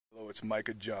it's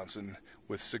Micah Johnson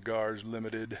with Cigars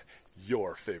Limited,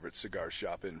 your favorite cigar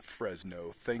shop in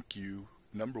Fresno. Thank you,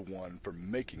 number one, for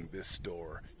making this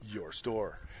store your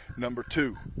store. Number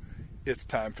two, it's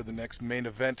time for the next main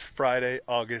event, Friday,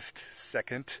 August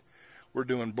 2nd. We're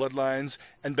doing Bloodlines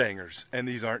and bangers, and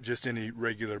these aren't just any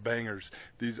regular bangers.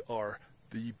 These are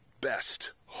the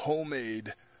best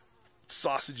homemade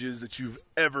sausages that you've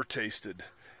ever tasted.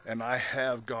 And I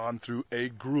have gone through a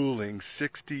grueling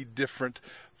 60 different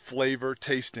flavor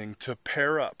tasting to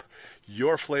pair up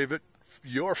your favorite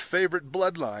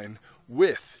bloodline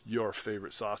with your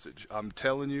favorite sausage. I'm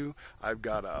telling you, I've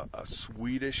got a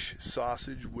Swedish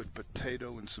sausage with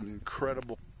potato and some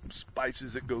incredible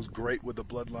spices that goes great with the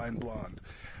Bloodline Blonde.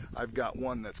 I've got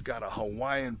one that's got a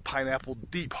Hawaiian pineapple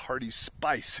deep hearty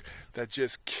spice that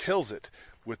just kills it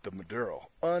with the Maduro.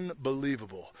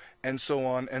 Unbelievable. And so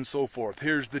on and so forth.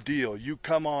 Here's the deal. You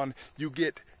come on, you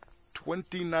get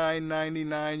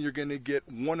 $29.99. You're going to get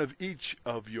one of each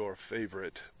of your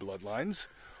favorite bloodlines,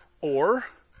 or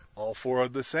all four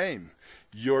of the same.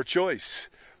 Your choice.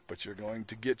 But you're going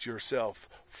to get yourself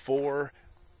 4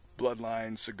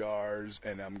 Bloodline cigars,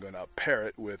 and I'm going to pair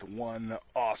it with one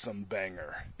awesome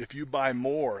banger. If you buy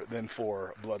more than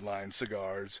 4 Bloodline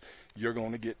cigars, you're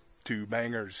going to get 2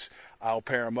 bangers. I'll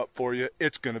pair them up for you.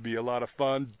 It's going to be a lot of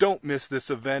fun. Don't miss this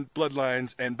event,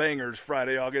 Bloodlines and Bangers,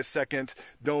 Friday, August 2nd.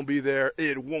 Don't be there.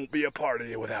 It won't be a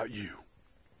party without you.